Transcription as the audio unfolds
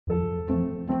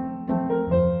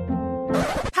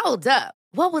Hold up.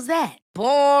 What was that?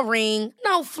 Boring.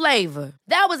 No flavor.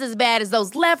 That was as bad as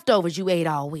those leftovers you ate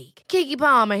all week. Keke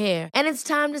Palmer here, and it's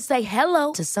time to say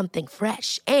hello to something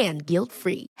fresh and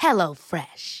guilt-free. Hello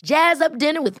Fresh. Jazz up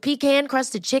dinner with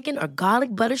pecan-crusted chicken or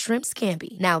garlic butter shrimp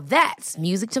scampi. Now that's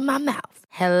music to my mouth.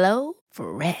 Hello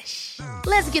Fresh.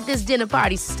 Let's get this dinner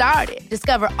party started.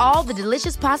 Discover all the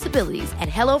delicious possibilities at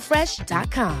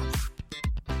hellofresh.com.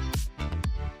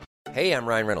 Hey, I'm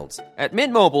Ryan Reynolds. At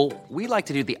Mint Mobile, we like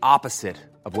to do the opposite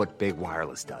of what Big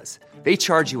Wireless does. They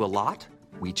charge you a lot,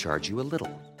 we charge you a little.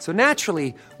 So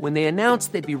naturally, when they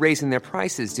announced they'd be raising their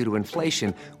prices due to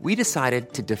inflation, we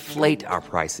decided to deflate our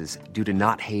prices due to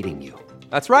not hating you.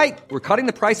 That's right. We're cutting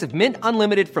the price of Mint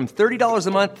Unlimited from $30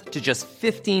 a month to just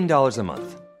 $15 a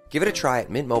month. Give it a try at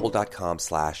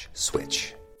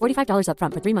mintmobile.com/switch. $45 up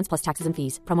front for 3 months plus taxes and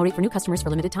fees. Promo rate for new customers for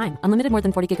limited time. Unlimited more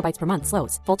than 40 gigabytes per month.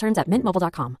 Slows full terms at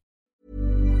mintmobile.com.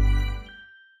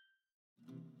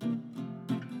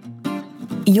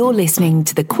 You're listening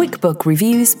to the QuickBook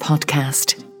Reviews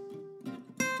podcast.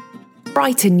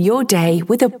 Brighten your day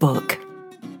with a book.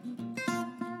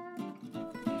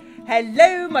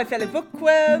 Hello, my fellow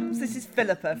bookworms. This is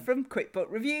Philippa from QuickBook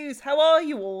Reviews. How are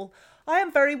you all? I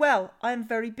am very well. I am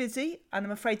very busy, and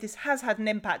I'm afraid this has had an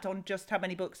impact on just how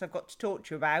many books I've got to talk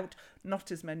to you about. Not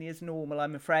as many as normal,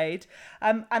 I'm afraid.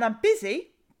 And I'm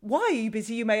busy. Why are you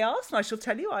busy, you may ask? And I shall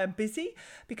tell you I am busy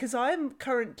because I am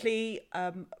currently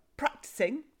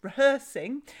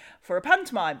rehearsing for a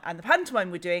pantomime. And the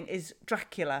pantomime we're doing is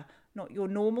Dracula. Not your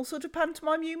normal sort of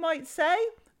pantomime, you might say.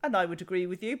 And I would agree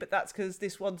with you, but that's because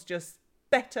this one's just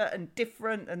better and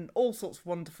different and all sorts of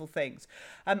wonderful things.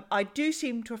 I do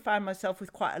seem to have found myself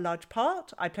with quite a large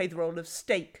part. I play the role of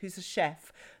Steak, who's a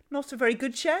chef. Not a very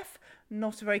good chef,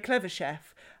 not a very clever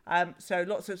chef. So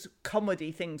lots of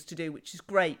comedy things to do, which is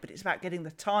great, but it's about getting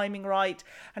the timing right.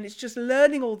 And it's just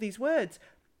learning all these words.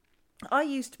 I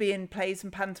used to be in plays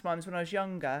and pantomimes when I was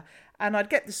younger, and I'd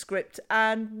get the script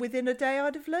and within a day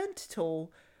I'd have learnt it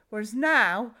all. Whereas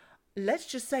now, let's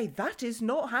just say that is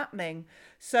not happening.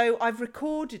 So I've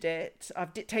recorded it,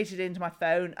 I've dictated it into my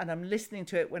phone, and I'm listening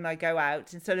to it when I go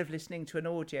out instead of listening to an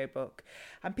audiobook.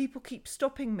 And people keep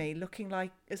stopping me,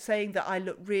 saying that I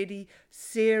look really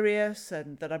serious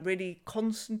and that I'm really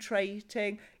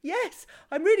concentrating. Yes,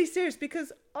 I'm really serious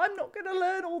because I'm not going to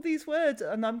learn all these words,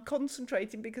 and I'm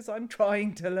concentrating because I'm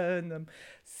trying to learn them.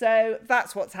 So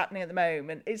that's what's happening at the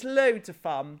moment. It's loads of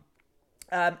fun.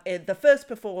 The first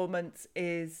performance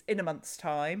is in a month's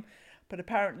time, but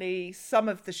apparently some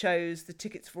of the shows, the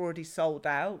tickets have already sold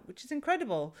out, which is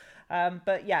incredible.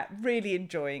 But yeah, really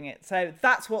enjoying it. So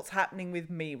that's what's happening with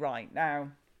me right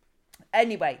now.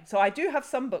 Anyway, so I do have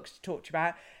some books to talk to you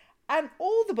about, and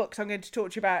all the books I'm going to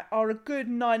talk to you about are a good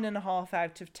 9.5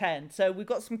 out of 10. So we've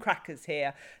got some crackers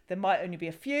here. There might only be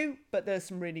a few, but there's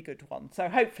some really good ones. So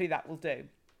hopefully that will do.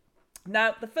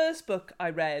 Now, the first book I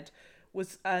read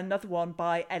was another one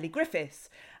by Ellie Griffiths,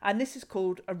 and this is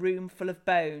called A Room Full of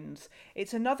Bones.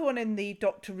 It's another one in the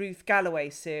Dr. Ruth Galloway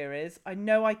series. I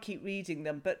know I keep reading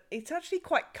them, but it's actually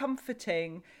quite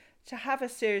comforting to have a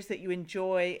series that you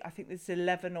enjoy. I think there's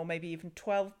 11 or maybe even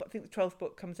 12, but I think the 12th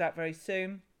book comes out very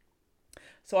soon.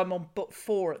 So I'm on book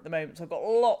 4 at the moment, so I've got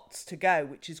lots to go,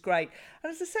 which is great.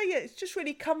 And as I say, yeah, it's just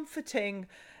really comforting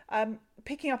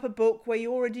picking up a book where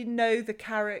you already know the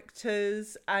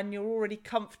characters and you're already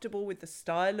comfortable with the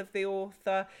style of the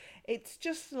author. It's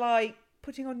just like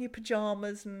putting on your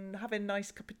pyjamas and having a nice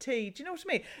cup of tea. Do you know what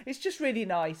I mean? It's just really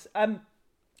nice.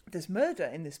 There's murder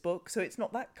in this book, so it's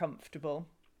not that comfortable.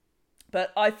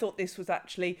 But I thought this was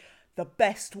actually the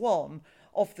best one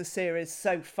of the series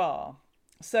so far.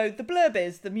 So the blurb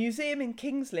is, the museum in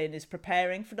King's Lynn is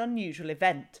preparing for an unusual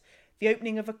event. The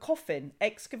opening of a coffin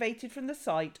excavated from the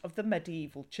site of the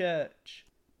medieval church.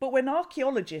 But when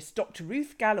archaeologist Dr.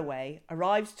 Ruth Galloway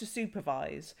arrives to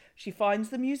supervise, she finds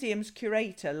the museum's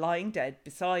curator lying dead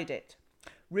beside it.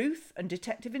 Ruth and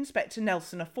Detective Inspector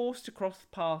Nelson are forced to cross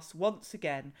paths once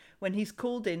again when he's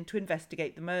called in to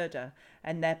investigate the murder,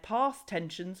 and their past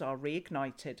tensions are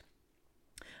reignited.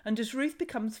 And as Ruth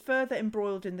becomes further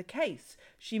embroiled in the case,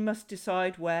 she must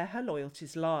decide where her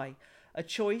loyalties lie. A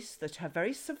choice that her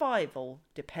very survival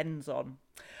depends on.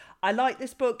 I like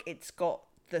this book. It's got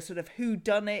the sort of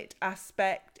whodunit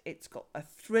aspect. It's got a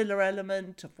thriller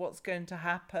element of what's going to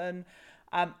happen.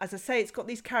 As I say, it's got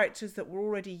these characters that we're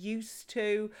already used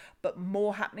to, but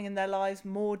more happening in their lives,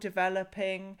 more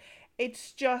developing.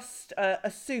 It's just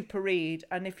a super read.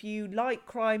 And if you like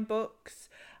crime books,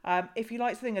 if you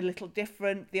like something a little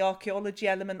different, the archaeology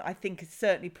element, I think, it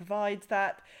certainly provides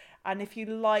that. And if you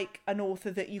like an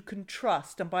author that you can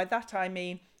trust, and by that I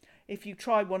mean if you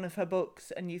try one of her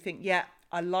books and you think, yeah,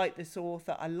 I like this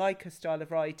author, I like her style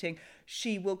of writing,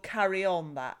 she will carry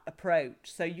on that approach.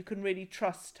 So you can really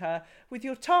trust her with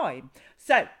your time.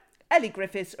 So Ellie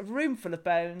Griffiths, A Room Full of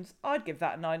Bones, I'd give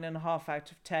that a 9.5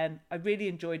 out of 10. I really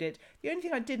enjoyed it. The only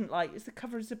thing I didn't like is the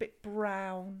cover is a bit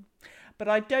brown. But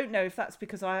I don't know if that's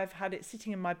because I've had it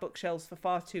sitting in my bookshelves for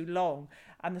far too long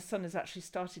and the sun has actually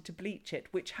started to bleach it,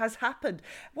 which has happened.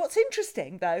 What's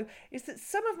interesting, though, is that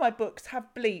some of my books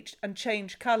have bleached and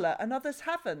changed colour and others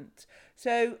haven't.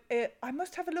 So I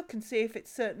must have a look and see if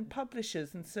it's certain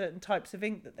publishers and certain types of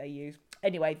ink that they use.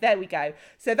 Anyway, there we go.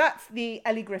 So that's the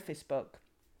Ellie Griffiths book.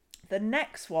 The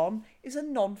next one is a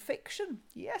non-fiction.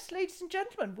 Yes, ladies and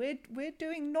gentlemen, we're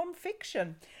doing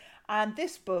non-fiction. And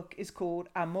this book is called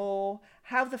Amour,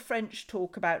 How the French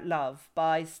Talk About Love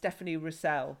by Stephanie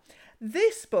Roussel.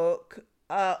 This book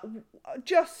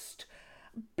just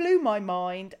blew my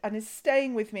mind and is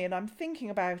staying with me, and I'm thinking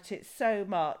about it so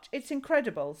much. It's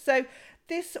incredible. So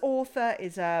this author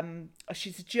is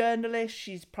she's a journalist.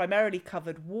 She's primarily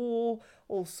covered war,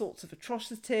 all sorts of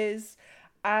atrocities.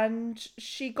 And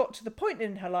she got to the point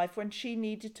in her life when she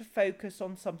needed to focus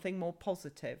on something more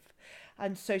positive.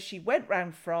 And so she went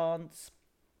round France,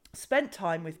 spent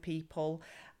time with people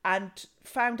and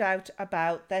found out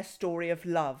about their story of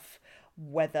love,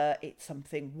 whether it's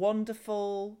something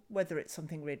wonderful, whether it's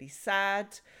something really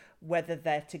sad, whether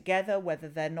they're together, whether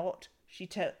they're not. She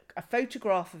took a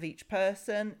photograph of each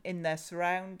person in their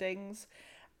surroundings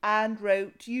and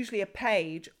wrote usually a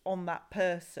page on that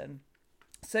person.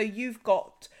 So you've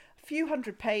got a few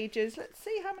hundred pages. Let's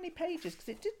see how many pages, because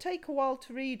it did take a while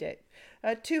to read it.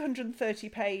 230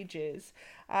 pages.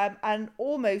 And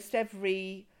almost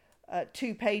every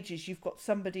 2 pages you've got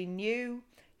somebody new.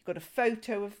 You've got a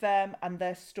photo of them and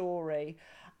their story.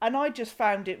 And I just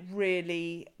found it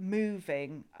really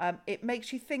moving. It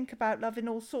makes you think about love in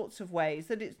all sorts of ways,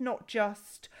 that it's not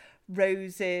just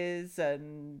roses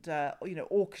and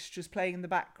orchestras playing in the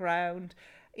background.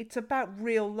 It's about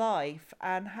real life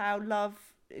and how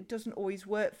love, it doesn't always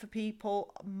work for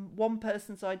people. One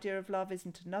person's idea of love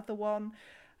isn't another one.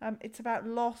 It's about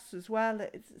loss as well.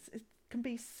 It can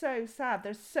be so sad.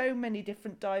 There's so many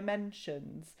different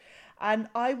dimensions. And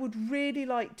I would really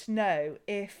like to know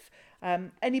if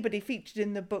anybody featured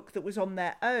in the book that was on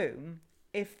their own,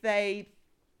 if they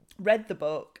read the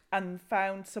book and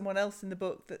found someone else in the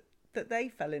book that they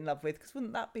fell in love with, because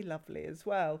wouldn't that be lovely as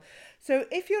well? So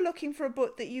if you're looking for a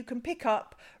book that you can pick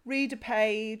up, read a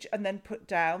page and then put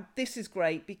down, this is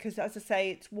great, because as I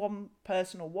say, it's one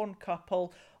person or one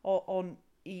couple or on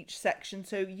each section,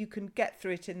 so you can get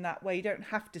through it in that way. You don't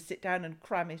have to sit down and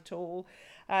cram it all.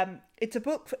 It's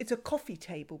a coffee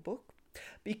table book,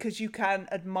 because you can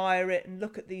admire it and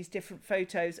look at these different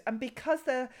photos, and because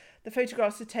the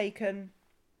photographs are taken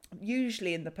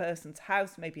usually in the person's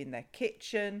house, maybe in their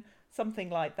kitchen, something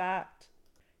like that,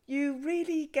 you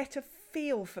really get a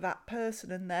feel for that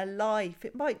person and their life.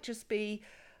 It might just be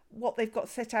what they've got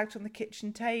set out on the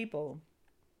kitchen table.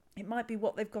 It might be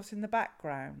what they've got in the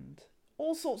background.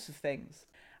 All sorts of things.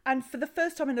 And for the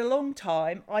first time in a long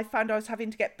time, I found I was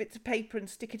having to get bits of paper and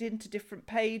stick it into different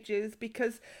pages,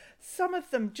 because some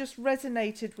of them just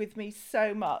resonated with me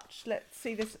so much. Let's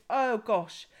see this. Oh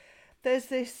gosh. There's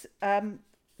this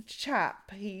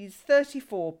chap, he's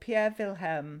 34, Pierre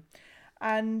Wilhelm,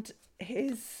 and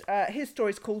his story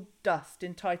is called Dust,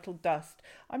 entitled Dust.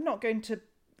 I'm not going to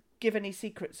give any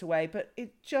secrets away, but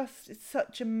it's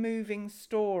such a moving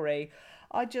story.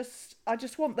 I just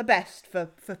want the best for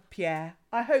Pierre.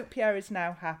 I hope Pierre is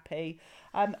now happy.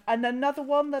 And another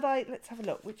one that let's have a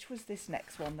look. Which was this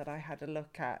next one that I had a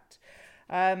look at?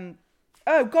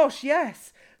 Oh gosh,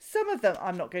 yes. Some of them,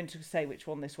 I'm not going to say which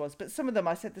one this was, but some of them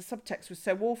I said the subtext was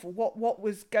so awful. What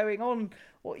was going on,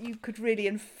 what you could really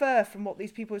infer from what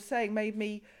these people were saying, made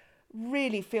me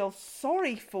really feel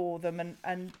sorry for them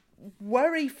and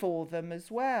worry for them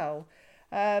as well.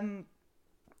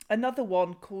 Another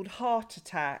one called Heart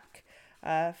Attack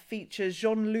features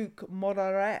Jean-Luc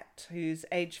Moraret, who's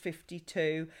age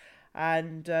 52,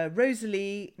 and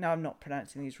Rosalie, now I'm not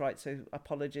pronouncing these right, so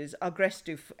apologies,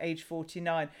 Agrestu, age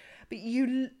 49. But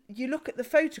you look at the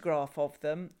photograph of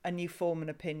them and you form an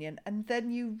opinion, and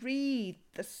then you read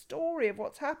the story of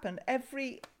what's happened.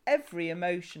 Every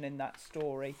emotion in that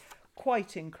story,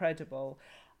 quite incredible.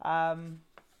 And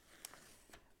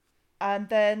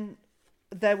then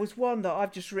there was one that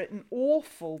I've just written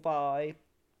awful by,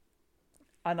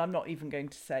 and I'm not even going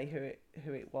to say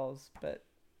who it was, but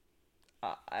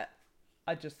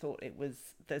I just thought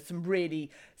there's some really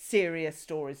serious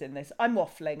stories in this. I'm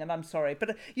waffling and I'm sorry.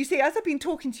 But you see, as I've been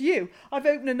talking to you, I've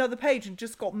opened another page and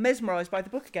just got mesmerised by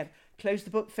the book again. Close the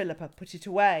book, Philippa, put it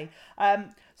away.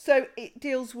 So it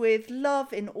deals with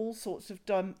love in all sorts of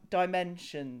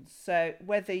dimensions. So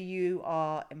whether you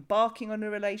are embarking on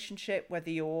a relationship, whether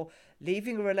you're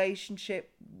leaving a relationship,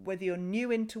 whether you're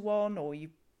new into one or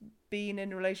you've been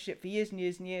in a relationship for years and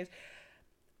years and years,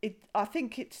 I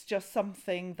think it's just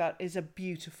something that is a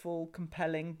beautiful,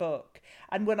 compelling book.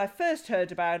 And when I first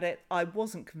heard about it, I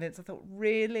wasn't convinced. I thought,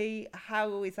 really,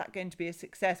 how is that going to be a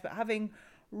success? But having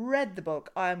read the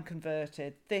book, I am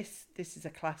converted. This is a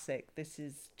classic. This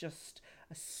is just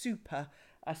a super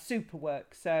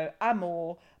work. So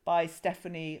Amour by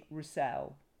Stephanie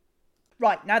Roussel.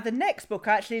 Right, now the next book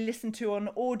I actually listened to on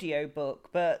audiobook,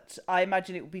 but I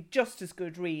imagine it will be just as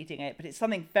good reading it, but it's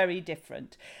something very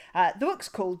different. The book's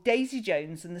called Daisy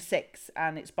Jones and the Six,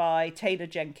 and it's by Taylor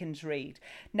Jenkins Reid.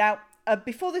 Now,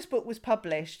 before this book was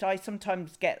published, I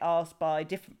sometimes get asked by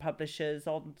different publishers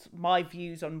on my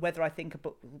views on whether I think a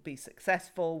book will be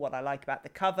successful, what I like about the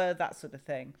cover, that sort of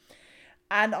thing.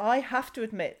 And I have to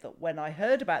admit that when I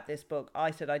heard about this book,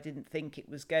 I said I didn't think it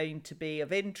was going to be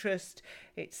of interest.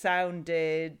 It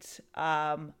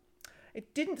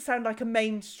didn't sound like a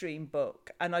mainstream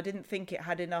book, and I didn't think it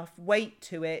had enough weight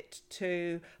to it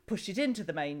to push it into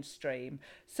the mainstream.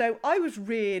 So I was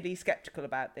really sceptical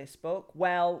about this book.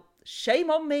 Well,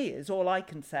 shame on me is all I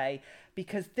can say,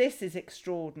 because this is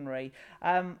extraordinary.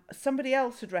 Somebody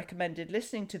else had recommended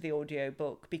listening to the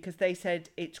audiobook because they said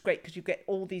it's great because you get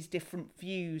all these different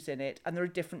views in it and there are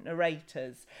different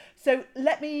narrators. So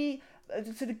let me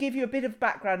sort of give you a bit of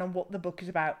background on what the book is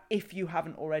about if you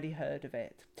haven't already heard of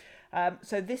it.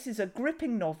 So this is a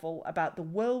gripping novel about the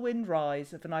whirlwind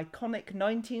rise of an iconic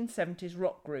 1970s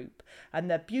rock group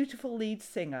and their beautiful lead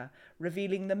singer,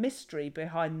 revealing the mystery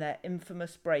behind their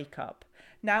infamous breakup.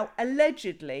 Now,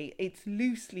 allegedly, it's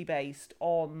loosely based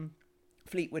on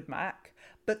Fleetwood Mac,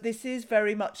 but this is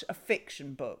very much a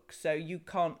fiction book, so you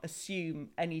can't assume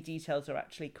any details are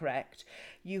actually correct.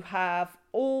 You have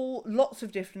lots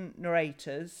of different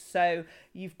narrators, so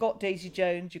you've got Daisy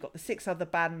Jones, you've got the 6 other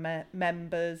band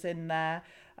members in there,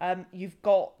 you've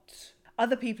got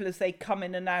other people as they come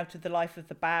in and out of the life of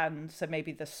the band, so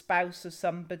maybe the spouse of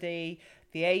somebody,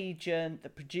 the agent, the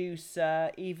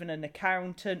producer, even an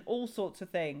accountant, all sorts of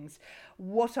things.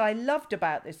 What I loved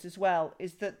about this as well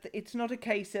is that it's not a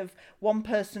case of one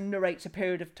person narrates a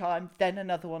period of time, then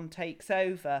another one takes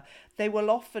over. They will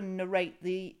often narrate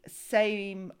the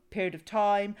same period of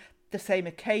time, the same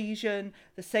occasion,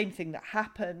 the same thing that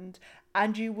happened,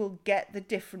 and you will get the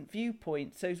different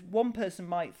viewpoints. So one person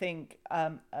might think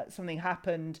something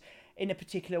happened in a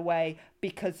particular way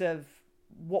because of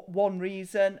one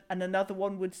reason, and another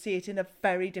one would see it in a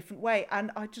very different way.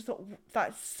 And I just thought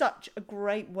that's such a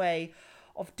great way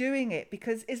of doing it,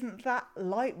 because isn't that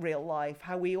like real life,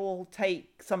 how we all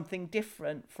take something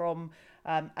different from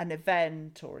an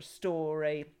event or a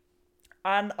story?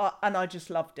 And I just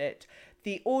loved it.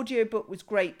 The audiobook was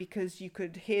great because you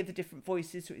could hear the different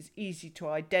voices, so it was easy to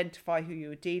identify who you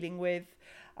were dealing with.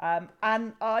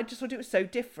 And I just thought it was so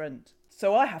different.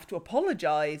 So I have to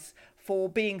apologise for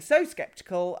being so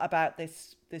sceptical about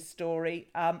this story.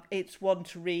 It's one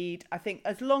to read. I think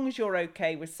as long as you're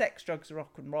okay with sex, drugs,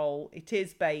 rock and roll, it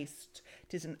is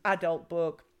an adult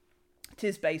book. It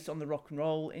is based on the rock and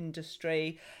roll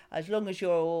industry. As long as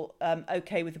you're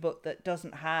okay with a book that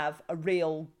doesn't have a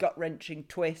real gut-wrenching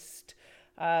twist.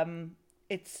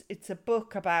 It's a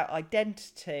book about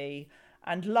identity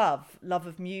and love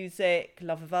of music,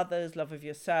 love of others, love of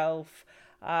yourself.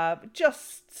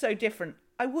 Just so different.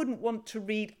 I wouldn't want to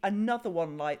read another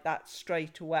one like that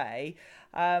straight away,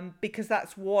 because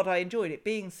that's what I enjoyed, it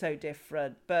being so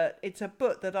different. But it's a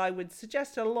book that I would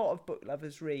suggest a lot of book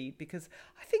lovers read, because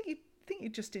I think you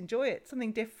just enjoy it,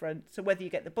 something different. So whether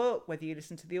you get the book, whether you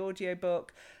listen to the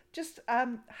audiobook, just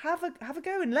have a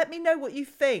go and let me know what you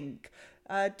think.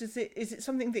 Is it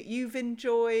something that you've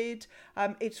enjoyed?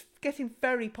 It's getting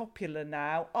very popular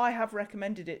now. I have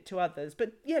recommended it to others,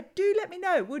 but yeah, do let me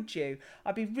know, would you?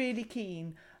 I'd be really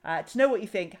keen to know what you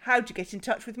think. How'd you get in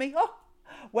touch with me? Oh,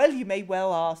 well, you may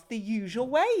well ask the usual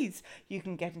ways. You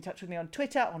can get in touch with me on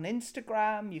Twitter, on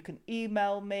Instagram. You can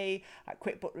email me at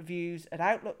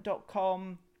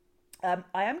quickbookreviews@outlook.com.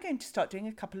 I am going to start doing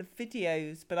a couple of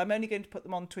videos, but I'm only going to put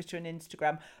them on Twitter and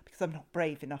Instagram because I'm not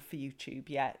brave enough for YouTube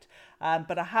yet.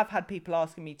 But I have had people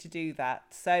asking me to do that.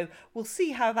 So we'll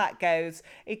see how that goes.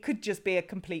 It could just be a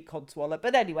complete codswallop.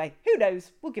 But anyway, who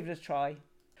knows? We'll give it a try.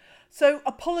 So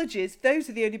apologies, those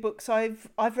are the only books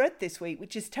I've read this week,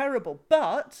 which is terrible.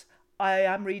 But I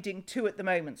am reading 2 at the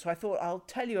moment, so I thought I'll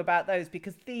tell you about those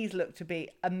because these look to be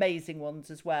amazing ones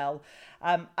as well.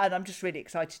 And I'm just really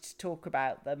excited to talk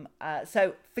about them.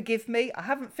 So forgive me, I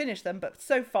haven't finished them, but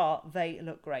so far they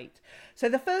look great. So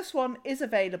the first one is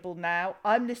available now.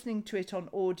 I'm listening to it on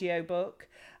audiobook.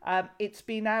 It's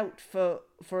been out for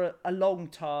a long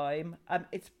time.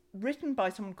 It's written by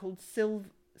someone called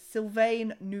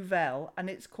Sylvain Nouvel, and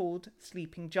it's called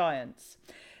Sleeping Giants.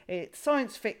 It's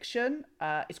science fiction.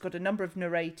 It's got a number of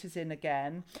narrators in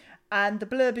again. And the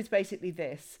blurb is basically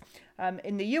this.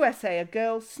 In the USA, a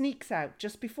girl sneaks out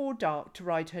just before dark to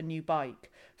ride her new bike.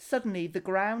 Suddenly, the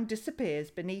ground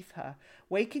disappears beneath her.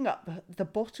 Waking up at the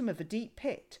bottom of a deep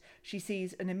pit, she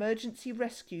sees an emergency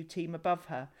rescue team above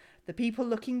her. The people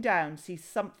looking down see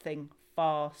something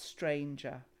far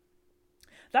stranger.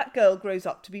 That girl grows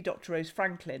up to be Dr. Rose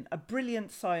Franklin, a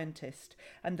brilliant scientist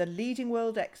and the leading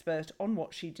world expert on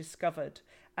what she discovered,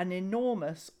 an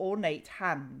enormous ornate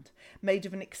hand made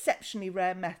of an exceptionally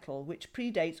rare metal which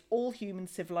predates all human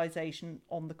civilization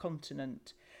on the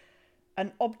continent.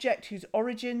 An object whose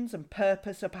origins and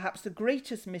purpose are perhaps the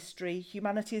greatest mystery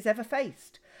humanity has ever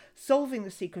faced. Solving the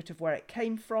secret of where it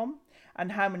came from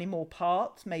and how many more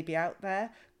parts may be out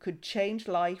there could change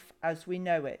life as we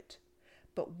know it.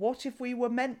 But what if we were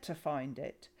meant to find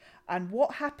it? And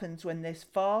what happens when this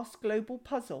vast global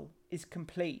puzzle is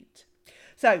complete?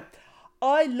 So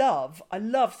I love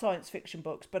science fiction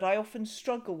books, but I often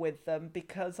struggle with them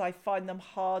because I find them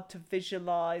hard to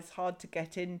visualise, hard to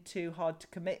get into, hard to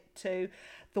commit to.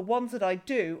 The ones that I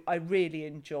do, I really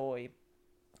enjoy.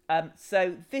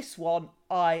 So this one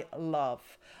I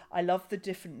love. I love the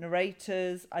different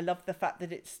narrators. I love the fact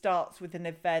that it starts with an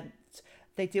event.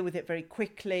 They deal with it very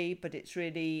quickly, but it's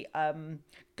really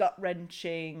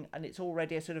gut-wrenching, and it's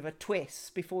already a sort of a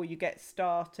twist before you get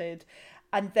started.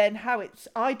 And then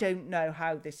I don't know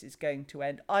how this is going to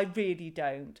end. I really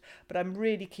don't, but I'm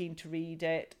really keen to read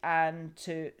it and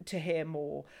to hear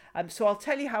more. So I'll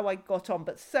tell you how I got on,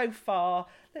 but so far,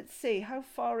 let's see, how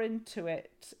far into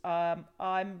it?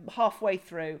 I'm halfway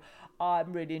through.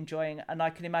 I'm really enjoying it, and I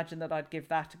can imagine that I'd give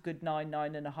that a good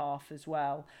 9.5 as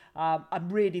well. I'm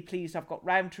really pleased I've got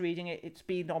round to reading it. It's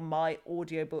been on my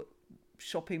audiobook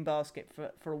shopping basket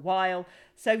for a while.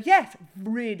 So yes,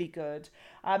 really good.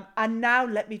 And now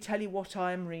let me tell you what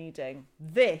I'm reading.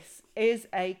 This is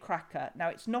a cracker. Now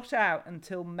it's not out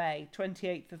until May,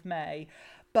 28th of May.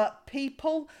 But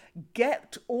people,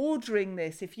 get ordering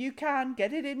this. If you can,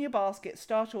 get it in your basket,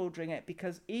 start ordering it,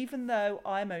 because even though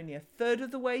I'm only a third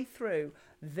of the way through,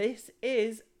 this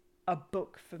is a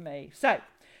book for me. So,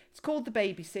 it's called The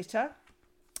Babysitter.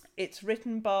 It's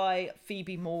written by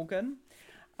Phoebe Morgan,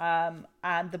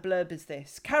 and the blurb is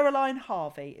this. Caroline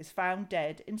Harvey is found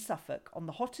dead in Suffolk on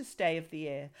the hottest day of the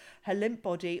year, her limp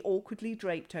body awkwardly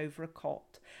draped over a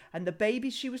cot, and the baby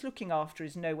she was looking after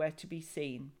is nowhere to be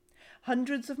seen.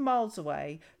 Hundreds of miles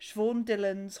away, Siobhan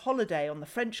Dillon's holiday on the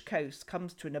French coast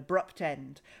comes to an abrupt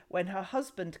end when her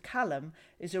husband Callum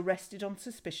is arrested on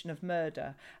suspicion of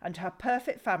murder and her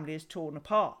perfect family is torn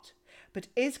apart. But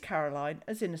is Caroline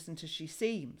as innocent as she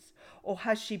seems? Or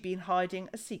has she been hiding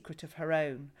a secret of her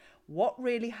own? What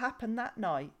really happened that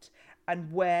night?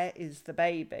 And where is the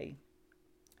baby?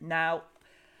 Now,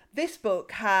 this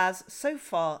book has so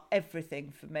far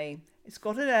everything for me. It's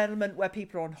got an element where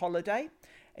people are on holiday.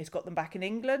 It's got them back in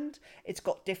England. It's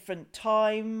got different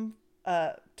time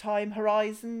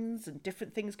horizons and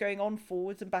different things going on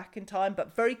forwards and back in time,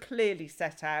 but very clearly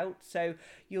set out. So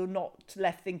you're not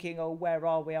left thinking, oh, where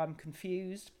are we? I'm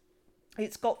confused.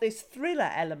 It's got this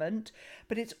thriller element,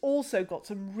 but it's also got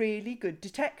some really good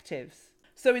detectives.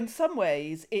 So in some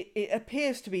ways, it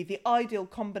appears to be the ideal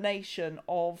combination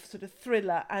of sort of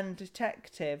thriller and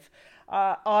detective.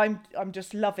 I'm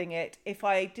just loving it. If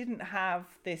I didn't have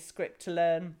this script to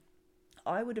learn,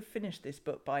 I would have finished this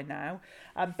book by now.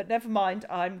 But never mind,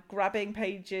 I'm grabbing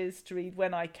pages to read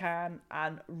when I can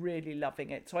and really loving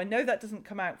it. So I know that doesn't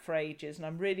come out for ages, and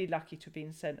I'm really lucky to have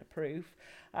been sent a proof.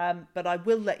 But I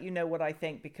will let you know what I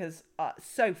think, because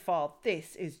so far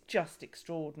this is just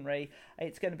extraordinary.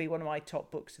 It's going to be one of my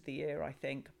top books of the year, I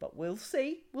think. But we'll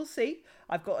see. We'll see.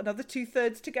 I've got another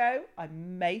 2/3 to go. I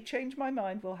may change my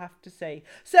mind. We'll have to see.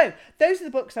 So those are the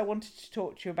books I wanted to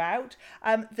talk to you about.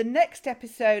 The next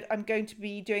episode, I'm going to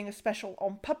be doing a special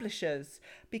on publishers,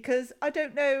 because I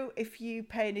don't know if you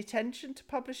pay any attention to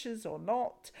publishers or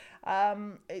not.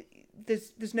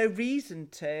 There's no reason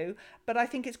to, but I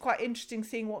think it's quite interesting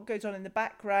seeing what goes on in the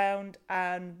background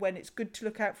and when it's good to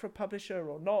look out for a publisher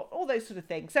or not, all those sort of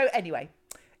things. So anyway,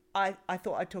 I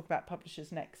thought I'd talk about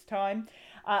publishers next time.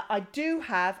 I do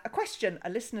have a question, a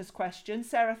listener's question.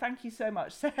 Sarah, thank you so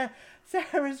much.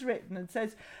 Sarah's written and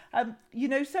says, you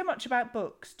know so much about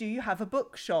books. Do you have a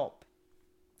bookshop?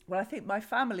 Well, I think my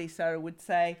family, Sarah, would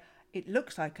say it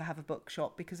looks like I have a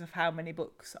bookshop because of how many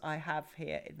books I have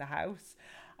here in the house.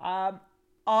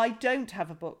 I don't have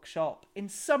a bookshop. In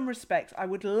some respects, I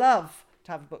would love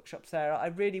to have a bookshop, Sarah, I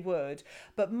really would.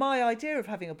 But my idea of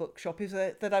having a bookshop is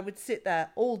that I would sit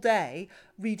there all day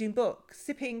reading books,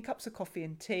 sipping cups of coffee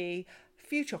and tea, a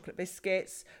few chocolate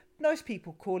biscuits, nice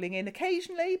people calling in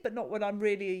occasionally, but not when I'm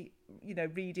really,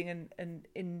 reading and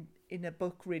in a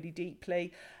book really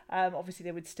deeply. Obviously,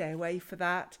 they would stay away for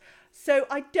that. So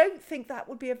I don't think that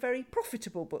would be a very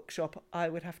profitable bookshop, I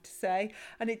would have to say.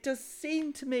 And it does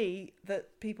seem to me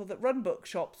that people that run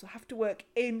bookshops have to work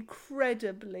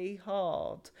incredibly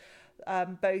hard,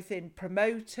 both in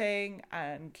promoting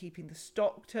and keeping the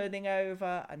stock turning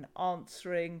over and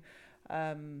answering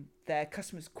their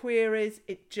customers' queries.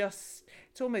 It's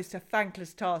almost a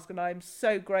thankless task, and I'm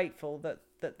so grateful that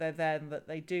they're there and that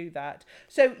they do that.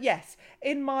 So yes,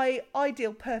 in my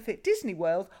ideal perfect Disney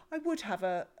world, I would have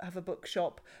a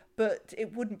bookshop, but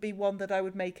it wouldn't be one that I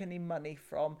would make any money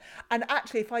from. And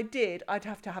actually, if I did, I'd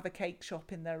have to have a cake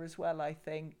shop in there as well, I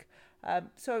think.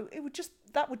 So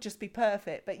that would just be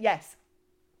perfect. But yes,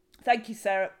 thank you,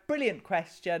 Sarah. Brilliant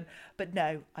question. But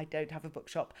no, I don't have a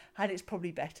bookshop, and it's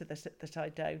probably better that I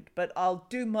don't. But I'll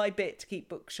do my bit to keep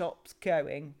bookshops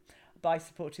going by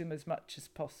supporting them as much as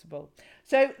possible.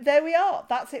 So there we are.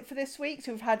 That's it for this week.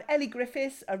 So we've had Ellie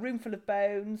Griffiths, A Roomful of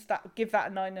Bones. Give that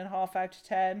a 9.5 out of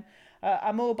 10.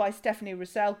 Amour by Stephanie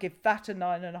Russell. Give that a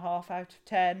 9.5 out of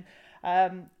 10.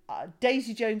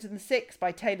 Daisy Jones and the Six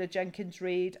by Taylor Jenkins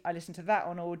Reid. I listened to that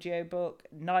on audiobook.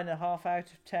 9.5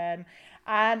 out of 10.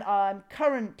 And I'm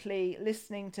currently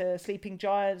listening to Sleeping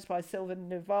Giants by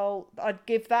Sylvain Neuvold. I'd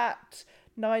give that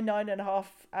 9.5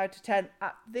 out of 10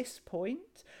 at this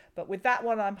point. But with that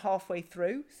one, I'm halfway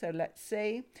through, so let's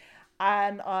see.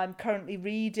 And I'm currently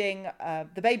reading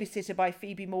The Babysitter by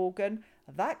Phoebe Morgan.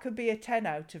 That could be a 10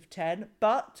 out of 10,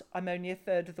 but I'm only a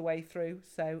third of the way through,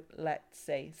 so let's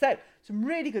see. So, some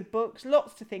really good books,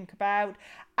 lots to think about,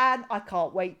 and I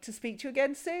can't wait to speak to you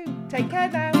again soon. Take care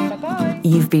now. Bye-bye.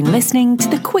 You've been listening to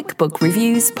the Quick Book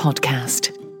Reviews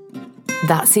podcast.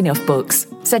 That's enough books,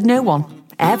 said no one,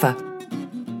 ever.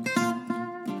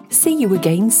 See you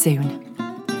again soon.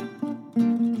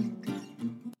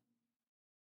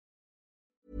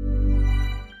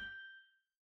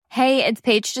 Hey, it's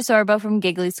Paige DeSorbo from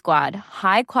Giggly Squad.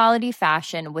 High quality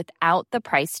fashion without the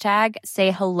price tag.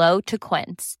 Say hello to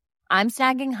Quince. I'm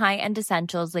snagging high-end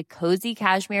essentials like cozy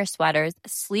cashmere sweaters,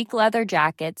 sleek leather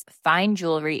jackets, fine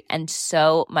jewelry, and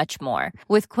so much more.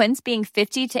 With Quince being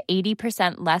 50 to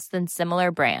 80% less than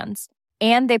similar brands.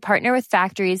 And they partner with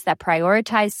factories that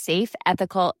prioritize safe,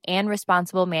 ethical, and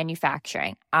responsible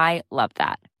manufacturing. I love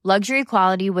that. Luxury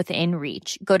quality within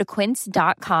reach. Go to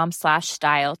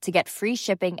quince.com/style to get free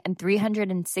shipping and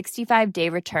 365-day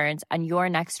returns on your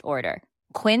next order.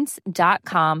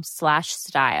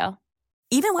 Quince.com/style.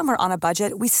 Even when we're on a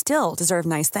budget, we still deserve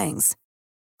nice things.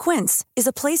 Quince is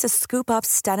a place to scoop up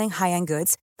stunning high-end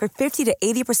goods for 50 to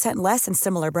 80% less than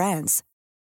similar brands.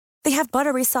 They have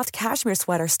buttery soft cashmere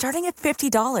sweaters starting at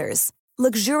 $50,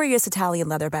 luxurious Italian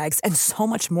leather bags, and so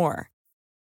much more.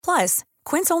 Plus,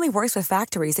 Quince only works with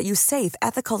factories that use safe,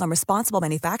 ethical, and responsible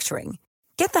manufacturing.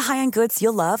 Get the high-end goods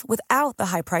you'll love without the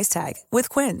high price tag with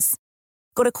Quince.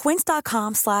 Go to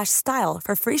quince.com/style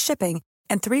for free shipping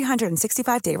and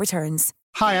 365-day returns.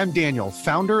 Hi, I'm Daniel,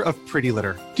 founder of Pretty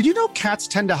Litter. Did you know cats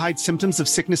tend to hide symptoms of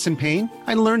sickness and pain?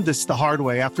 I learned this the hard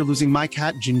way after losing my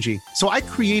cat, Gingy. So I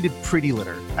created Pretty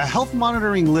Litter, a health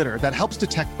monitoring litter that helps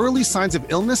detect early signs of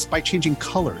illness by changing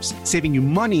colors, saving you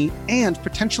money and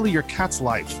potentially your cat's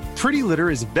life. Pretty Litter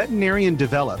is veterinarian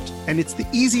developed, and it's the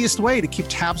easiest way to keep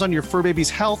tabs on your fur baby's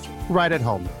health right at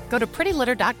home. Go to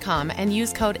prettylitter.com and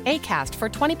use code ACAST for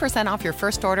 20% off your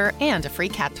first order and a free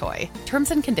cat toy.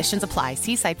 Terms and conditions apply.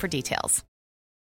 See site for details.